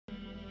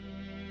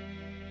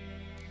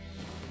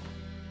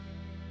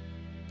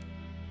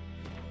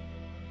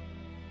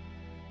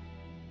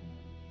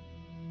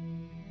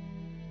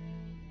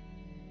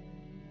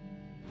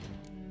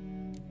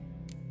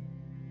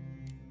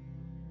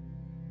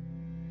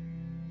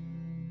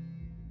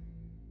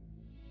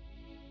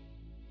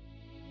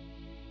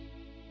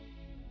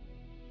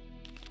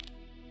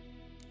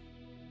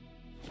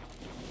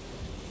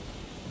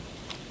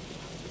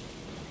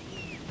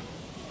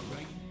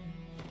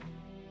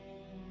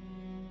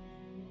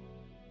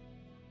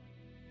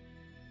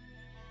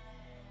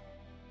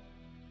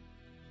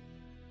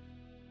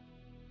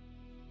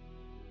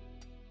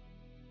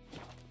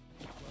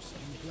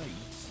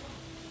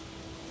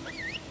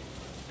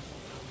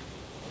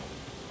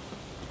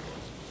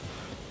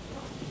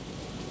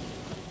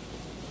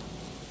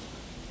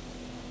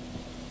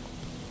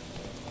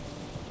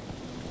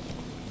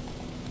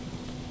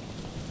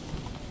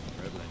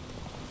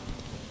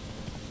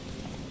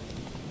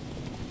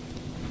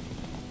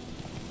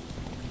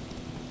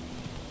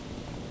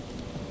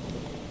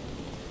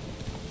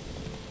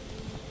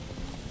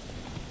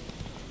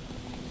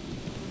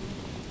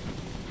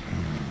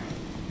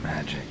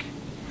magic.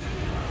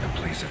 A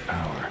place of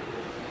power.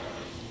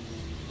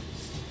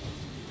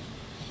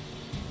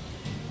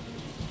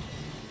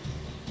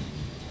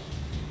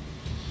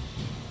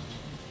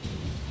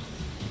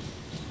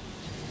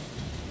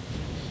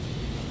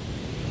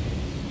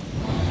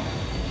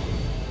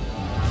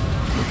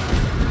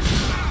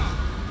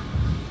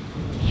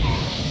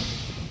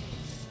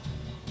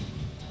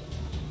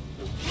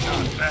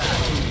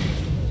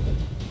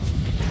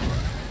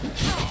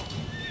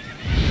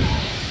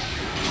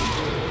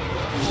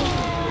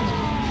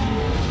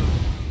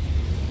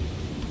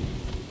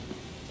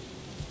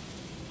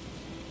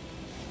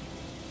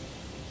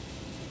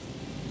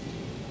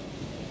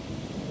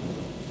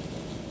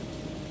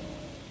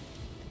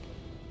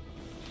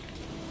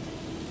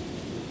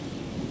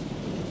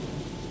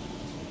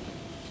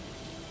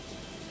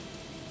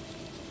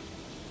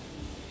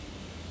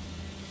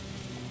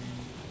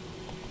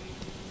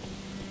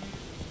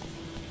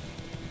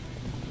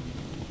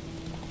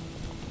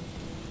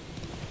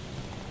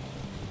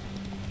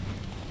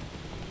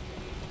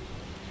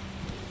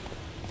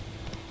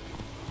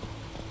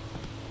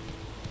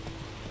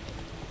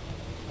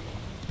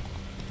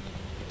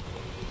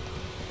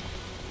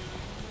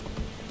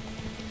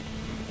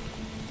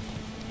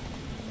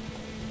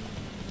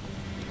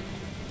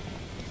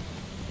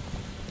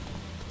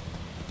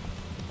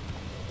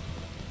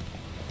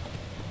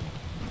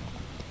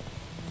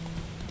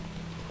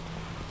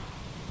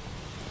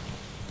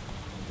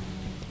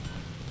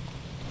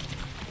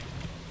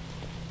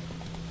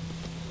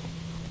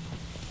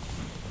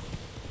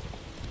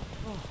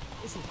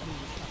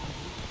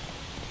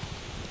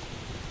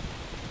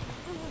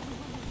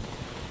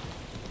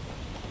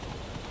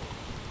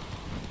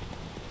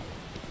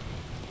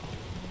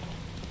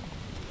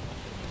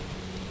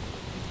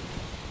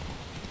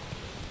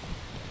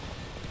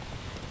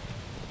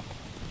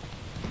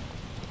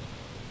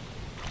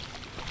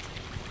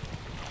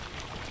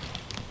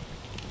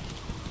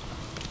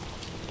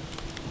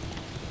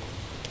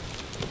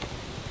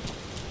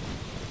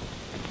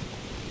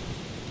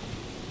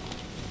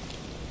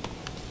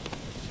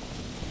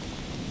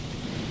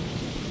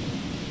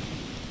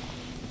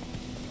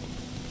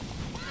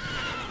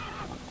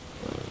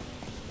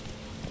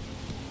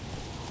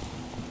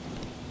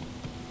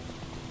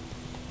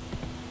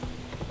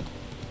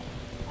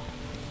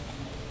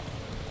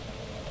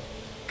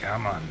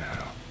 Come on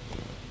now.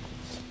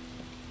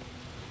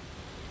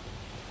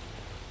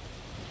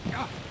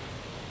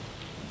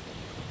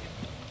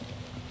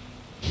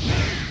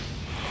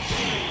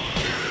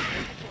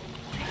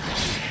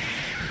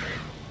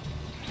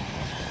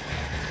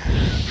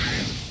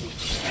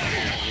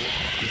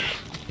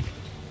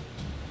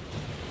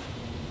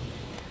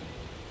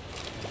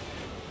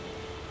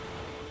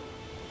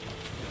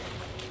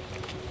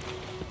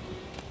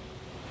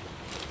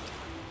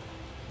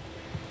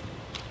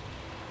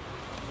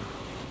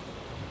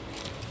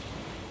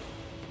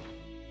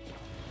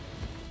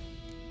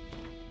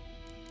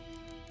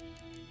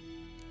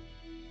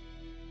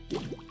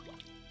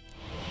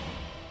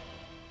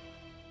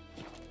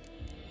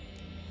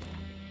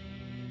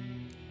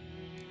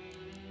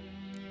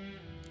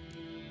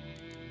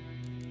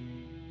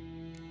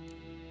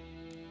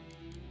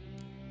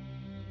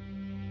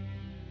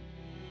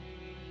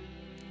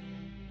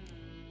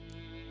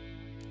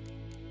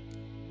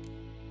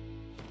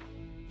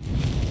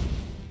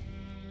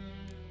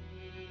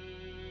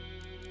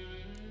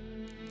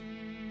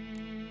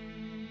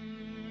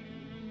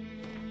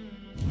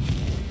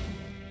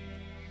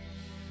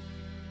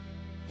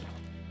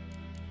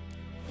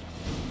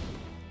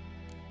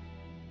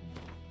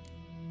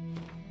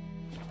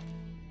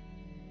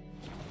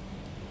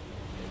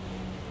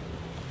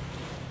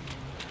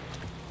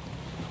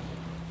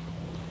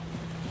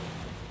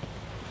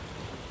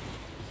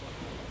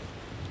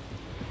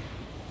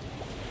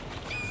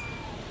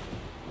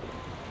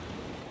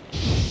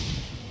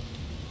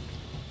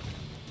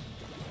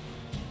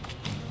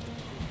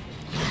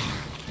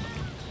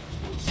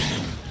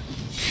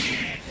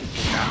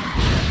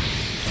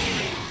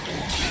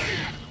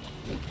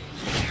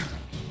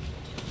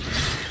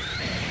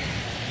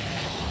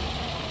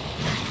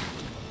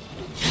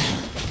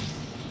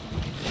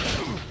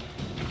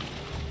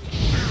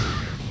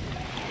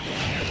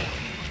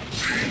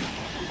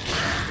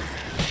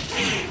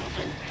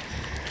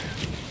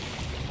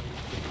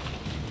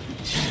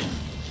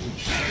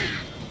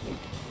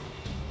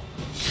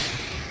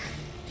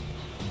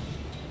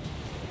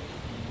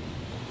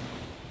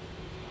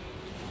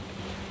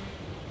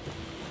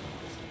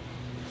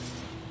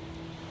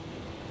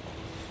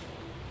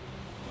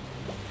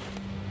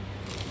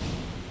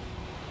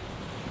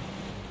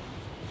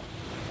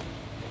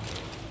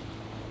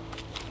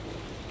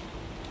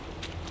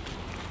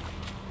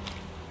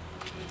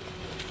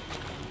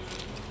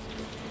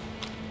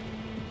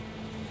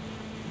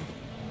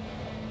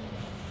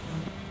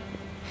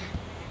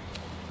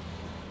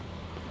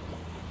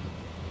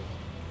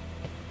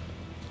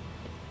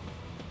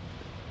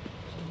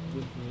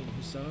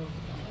 So,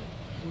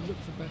 we'll look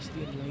for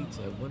Bastion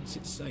later, once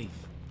it's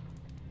safe.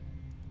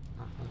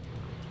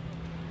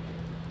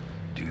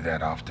 Do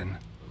that often?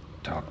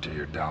 Talk to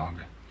your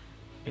dog?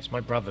 It's my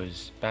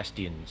brother's,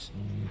 Bastian's,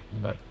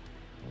 but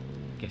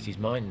guess he's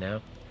mine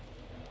now.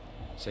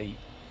 See,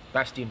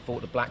 Bastian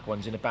fought the Black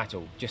Ones in a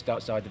battle just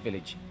outside the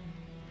village.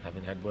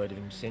 Haven't had word of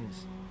him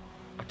since.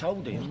 I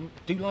told him,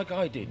 do like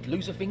I did,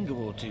 lose a finger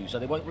or two so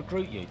they won't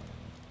recruit you.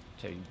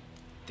 Too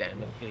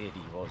damn afeard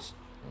he was.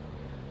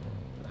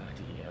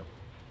 Bloody hell.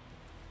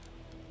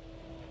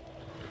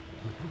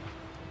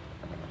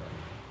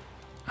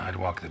 I'd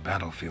walk the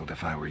battlefield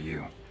if I were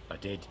you. I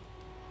did.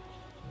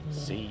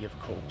 Sea of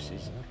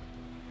corpses.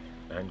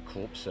 And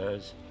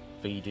corpsers,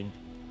 feeding.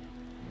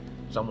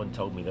 Someone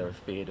told me they're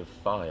afeard of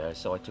fire,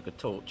 so I took a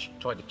torch,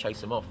 tried to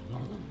chase them off.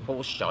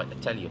 Horse shite, I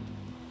tell you.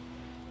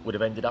 Would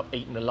have ended up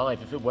eaten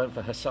alive if it weren't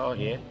for Hussar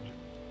here.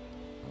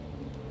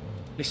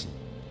 Listen,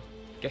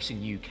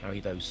 guessing you carry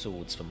those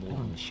swords for more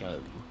than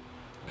show.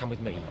 Come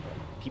with me,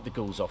 keep the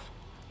ghouls off.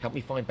 Help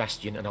me find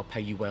Bastian and I'll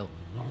pay you well.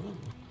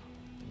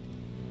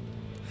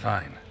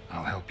 Fine,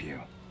 I'll help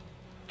you.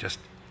 Just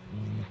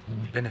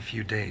been a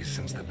few days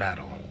since the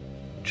battle.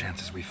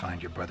 Chances we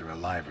find your brother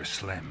alive are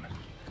slim.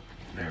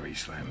 Very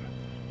slim.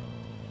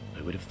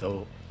 Who would have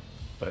thought?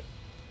 But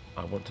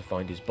I want to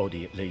find his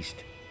body at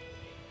least.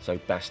 So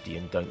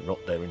Bastian don't rot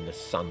there in the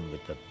sun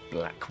with the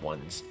Black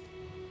Ones.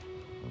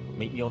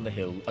 Meet me on the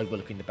hill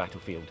overlooking the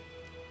battlefield.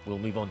 We'll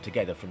move on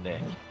together from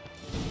there.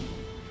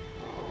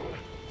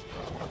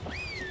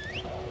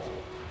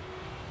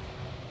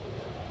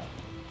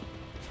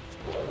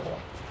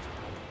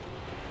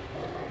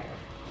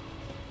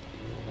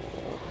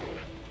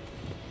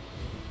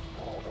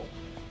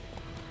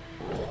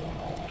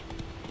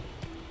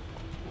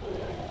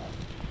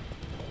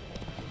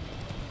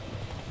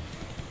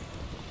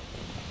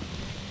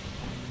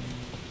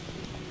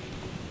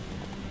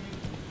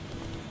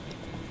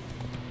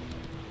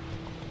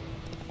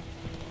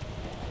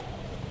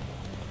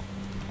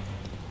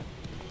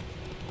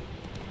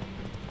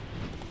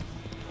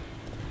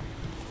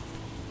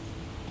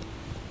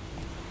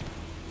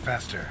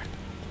 Faster.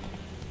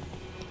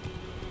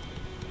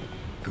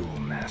 Ghoul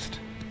nest.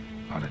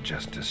 Ought to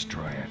just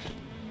destroy it.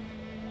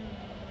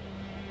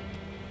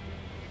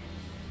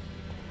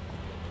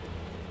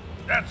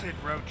 That's it,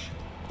 Roach.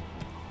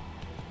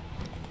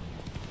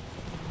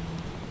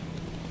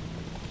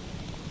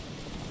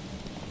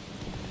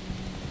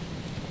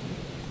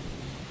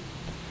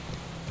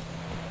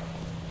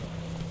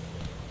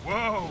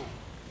 Whoa!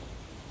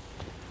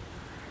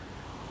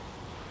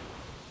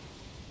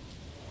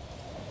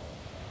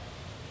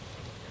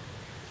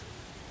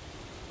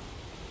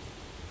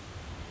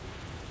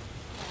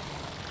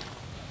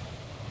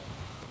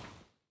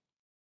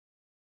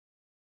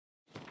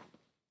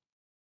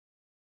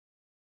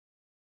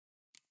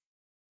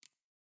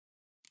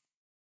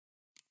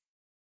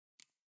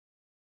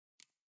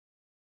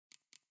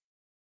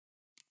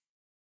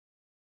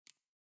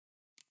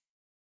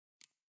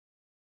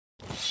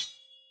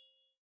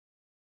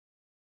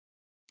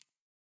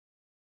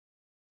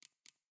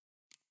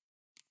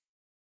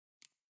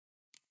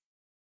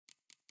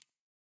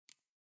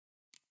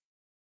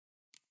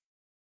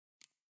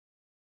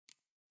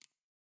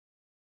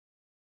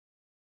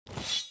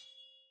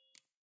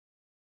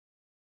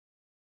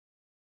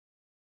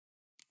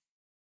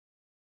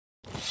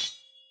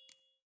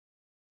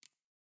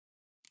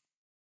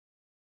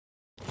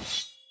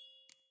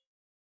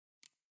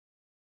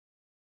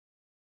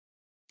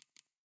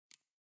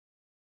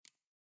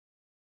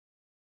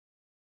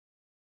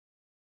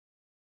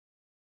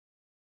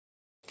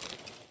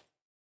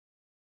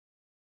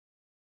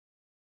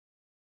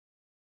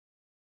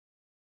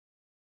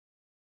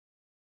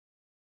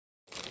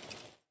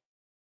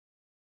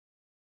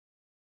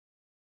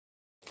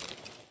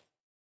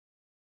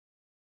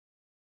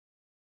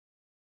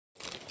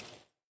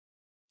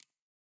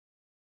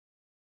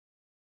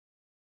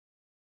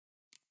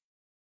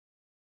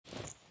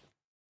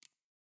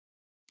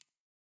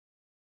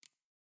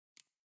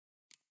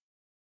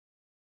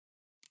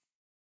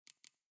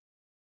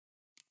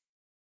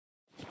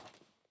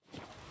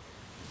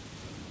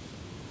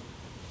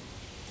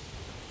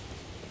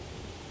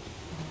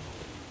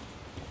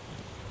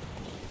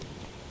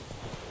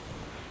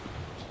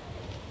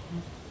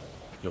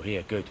 You're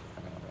here, good.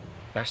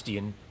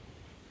 Bastian...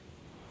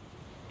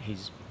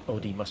 his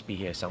body must be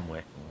here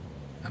somewhere.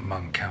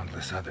 Among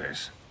countless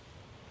others.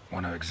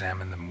 Want to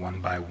examine them one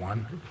by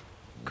one?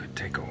 Could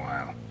take a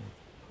while.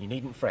 You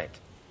needn't fret.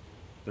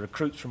 The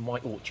recruits from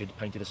White Orchard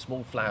painted a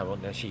small flower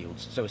on their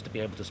shields so as to be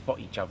able to spot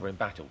each other in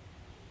battle.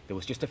 There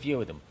was just a few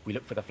of them. We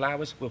look for the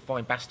flowers, we'll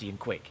find Bastian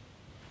quick.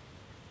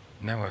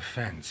 No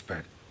offense,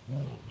 but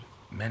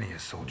many a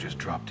soldier's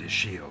dropped his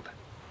shield.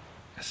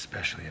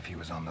 Especially if he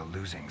was on the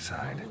losing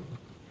side.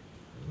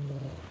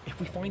 If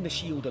we find the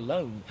shield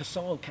alone,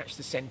 Hussar will catch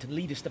the scent and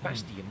lead us to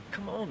Bastian.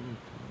 Come on.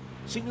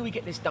 Sooner we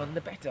get this done,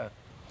 the better.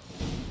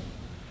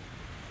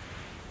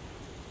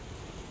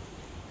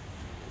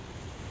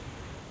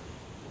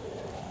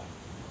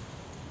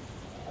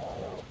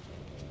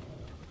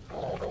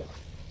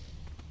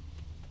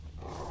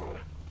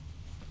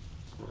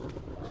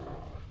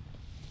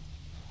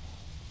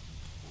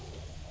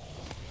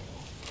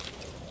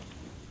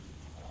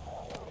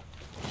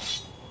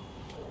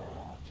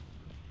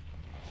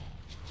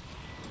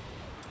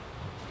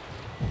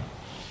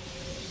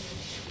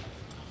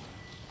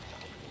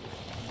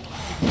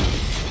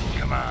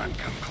 on,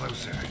 come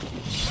closer.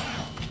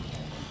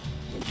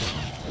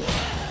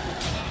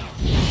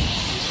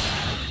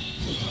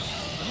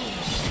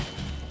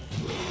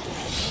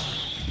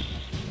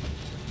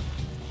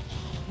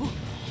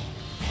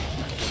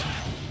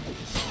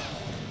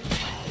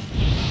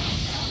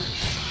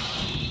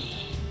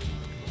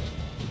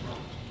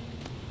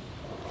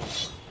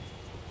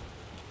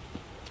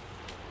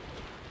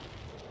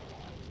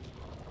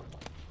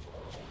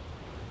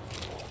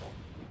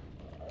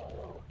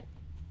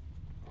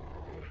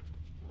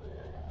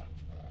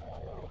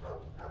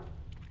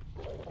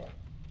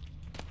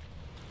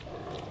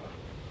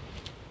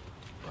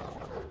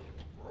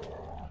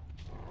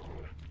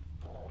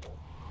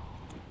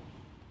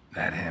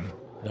 That him?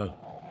 No.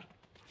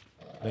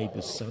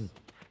 Neighbour's son.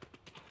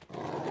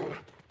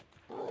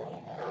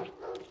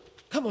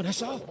 Come on,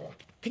 Hussar.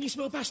 Can you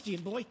smell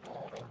Bastion, boy?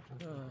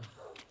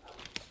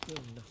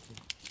 Still nothing.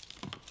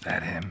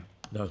 That him?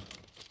 No.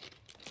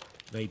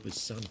 Neighbour's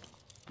son.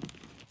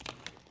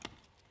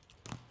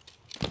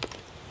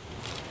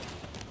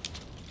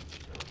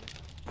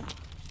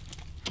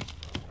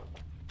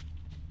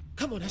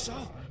 Come on,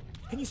 Hussar.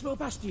 Can you smell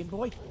Bastion,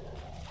 boy?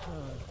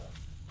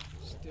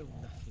 Still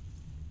nothing.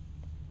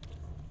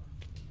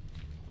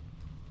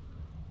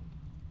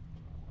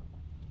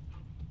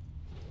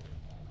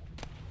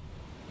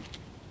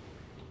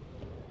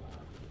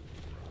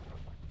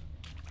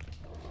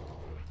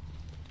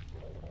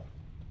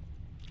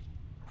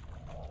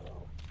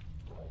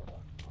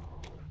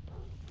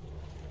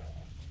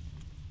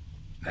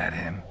 That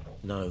him?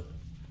 No.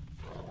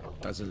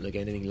 Doesn't look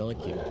anything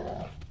like him.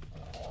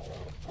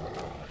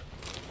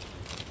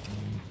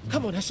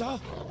 Come on, Hussar.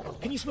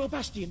 Can you smell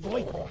Bastion,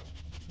 boy?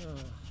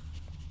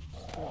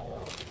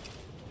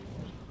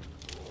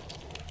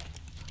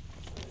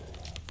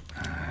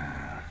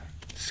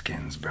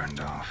 Skin's burned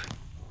off.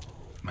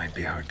 Might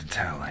be hard to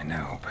tell, I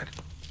know, but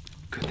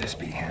could this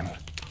be him?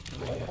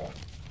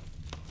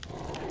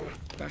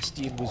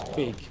 Bastion was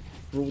big,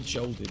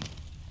 broad-shouldered.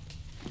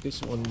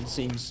 This one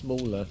seems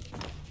smaller,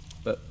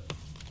 but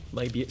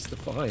maybe it's the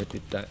fire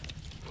did that.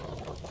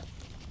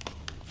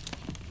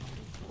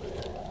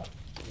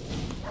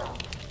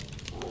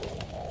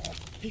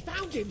 He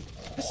found him!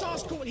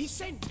 Hussar's caught his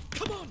scent!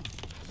 Come on!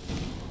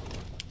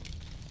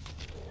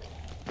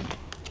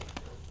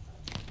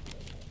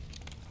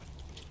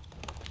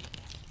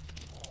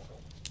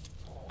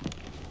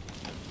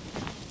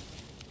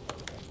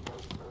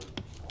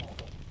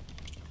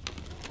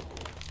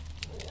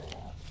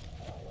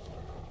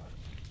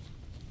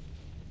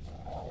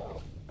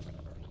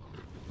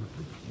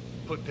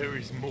 But there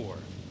is more.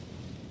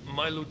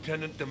 My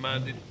lieutenant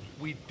demanded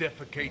we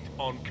defecate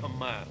on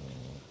command.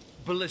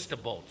 Ballista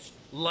bolts,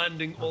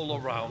 landing all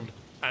around,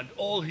 and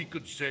all he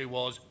could say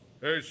was,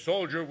 "A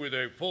soldier with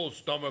a full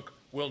stomach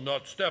will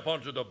not step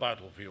onto the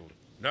battlefield."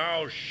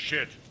 Now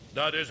shit,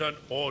 that is an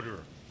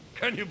order.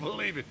 Can you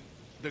believe it?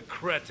 The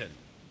cretin.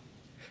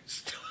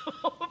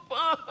 Stop!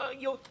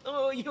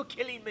 You're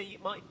killing me.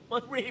 My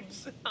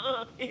ribs.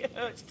 It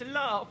hurts to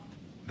laugh.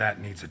 That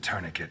needs a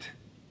tourniquet.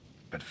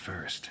 But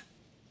first,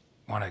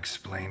 want to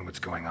explain what's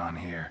going on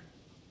here?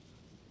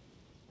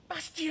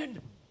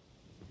 Bastion!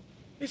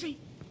 Is he...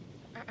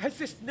 Has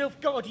this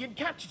Nilfgaardian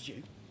captured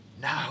you?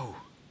 No.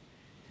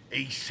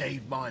 He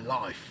saved my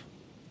life.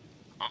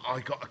 I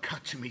got a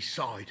cut to my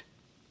side,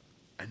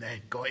 and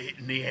then got hit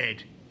in the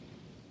head.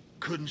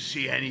 Couldn't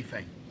see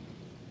anything.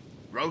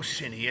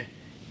 Rosinia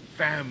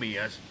found me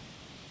as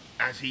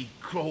he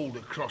crawled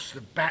across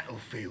the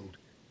battlefield.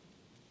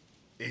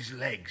 His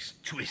legs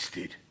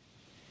twisted.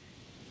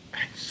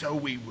 And so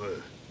we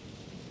were.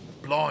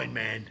 Blind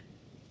man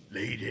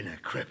leading a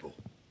cripple.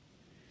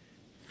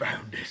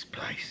 Found this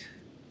place.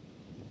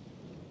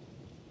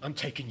 I'm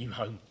taking you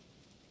home.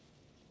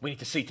 We need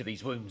to see to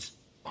these wounds.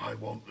 I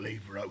won't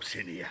leave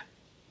Rosinia.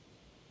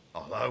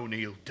 Alone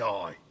he'll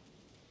die.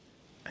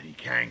 And he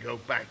can't go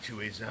back to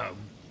his home.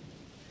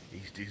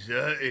 He's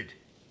deserted.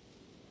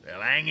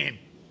 They'll hang him.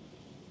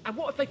 And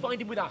what if they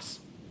find him with us?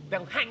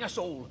 They'll hang us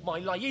all,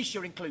 my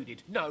Laisha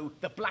included. No,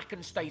 the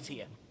Blacken stays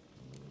here.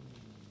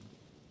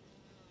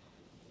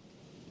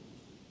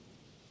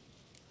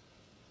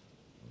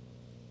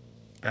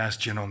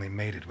 Bastion only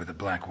made it with the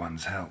Black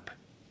One's help.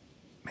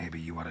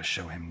 Maybe you ought to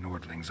show him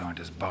Nordlings aren't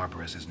as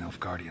barbarous as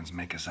Nilfgaardians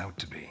make us out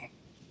to be.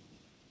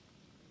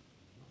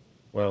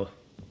 Well,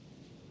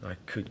 I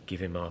could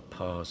give him our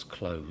pa's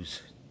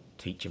clothes,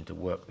 teach him to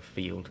work the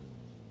field.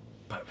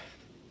 But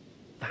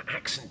that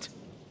accent...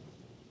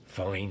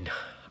 Fine,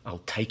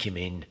 I'll take him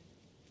in.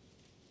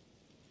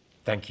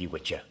 Thank you,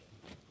 Witcher.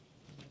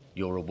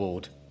 Your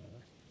reward,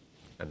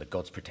 and the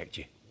gods protect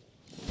you.